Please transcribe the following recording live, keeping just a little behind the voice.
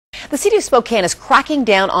The city of Spokane is cracking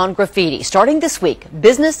down on graffiti. Starting this week,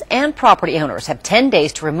 business and property owners have 10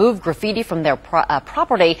 days to remove graffiti from their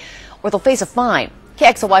property or they'll face a fine.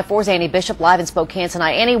 KXLY4's Annie Bishop live in Spokane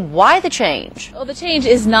tonight. Annie, why the change? Well, the change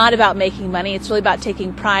is not about making money. It's really about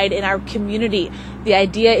taking pride in our community. The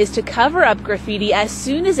idea is to cover up graffiti as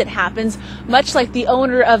soon as it happens, much like the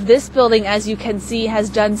owner of this building, as you can see, has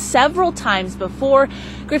done several times before.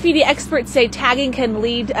 Graffiti experts say tagging can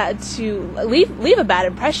lead to leave a bad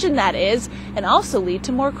impression, that is, and also lead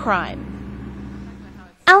to more crime.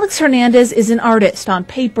 Alex Hernandez is an artist on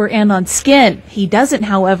paper and on skin. He doesn't,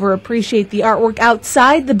 however, appreciate the artwork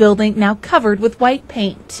outside the building, now covered with white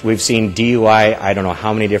paint. We've seen DUI I don't know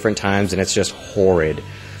how many different times, and it's just horrid.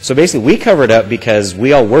 So basically we cover it up because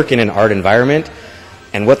we all work in an art environment,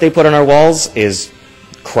 and what they put on our walls is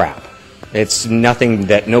crap. It's nothing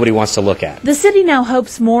that nobody wants to look at. The city now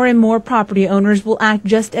hopes more and more property owners will act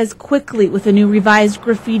just as quickly with a new revised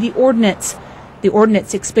graffiti ordinance. The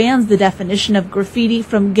ordinance expands the definition of graffiti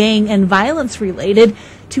from gang and violence related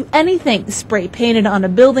to anything spray painted on a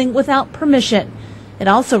building without permission. It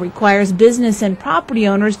also requires business and property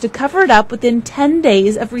owners to cover it up within 10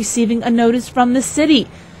 days of receiving a notice from the city.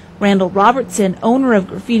 Randall Robertson, owner of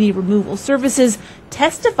Graffiti Removal Services,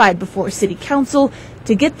 testified before City Council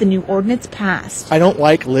to get the new ordinance passed. I don't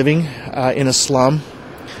like living in a slum,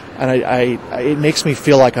 and it makes me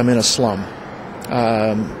feel like I'm in a slum.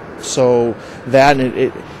 So that and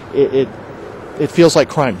it feels like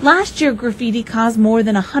crime. Last year, graffiti caused more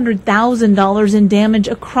than $100,000 in damage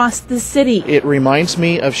across the city. It reminds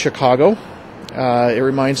me of Chicago. It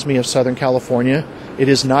reminds me of Southern California. It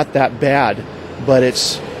is not that bad, but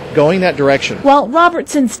it's going that direction. While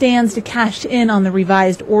Robertson stands to cash in on the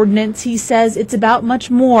revised ordinance, he says it's about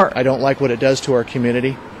much more. I don't like what it does to our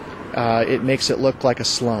community. It makes it look like a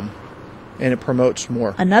slum, and it promotes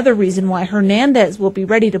more. Another reason why Hernandez will be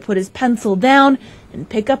ready to put his pencil down and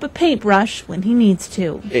pick up a paintbrush when he needs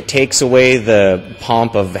to. It takes away the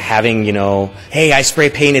pomp of having, hey, I spray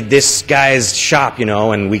painted this guy's shop,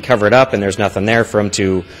 and we cover it up and there's nothing there for him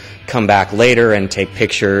to come back later and take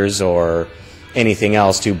pictures or anything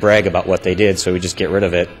else to brag about what they did, so we just get rid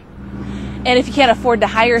of it. And if you can't afford to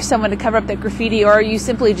hire someone to cover up that graffiti, or you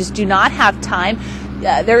simply just do not have time,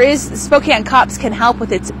 Spokane Cops can help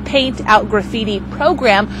with its Paint Out Graffiti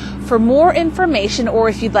program. For more information, or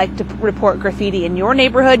if you'd like to report graffiti in your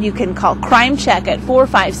neighborhood, you can call Crime Check at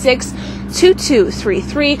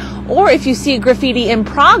 456-2233. Or if you see graffiti in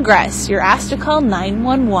progress, you're asked to call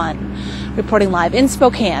 911. Reporting live in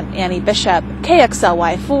Spokane, Annie Bishop,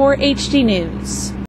 KXLY4 HD News.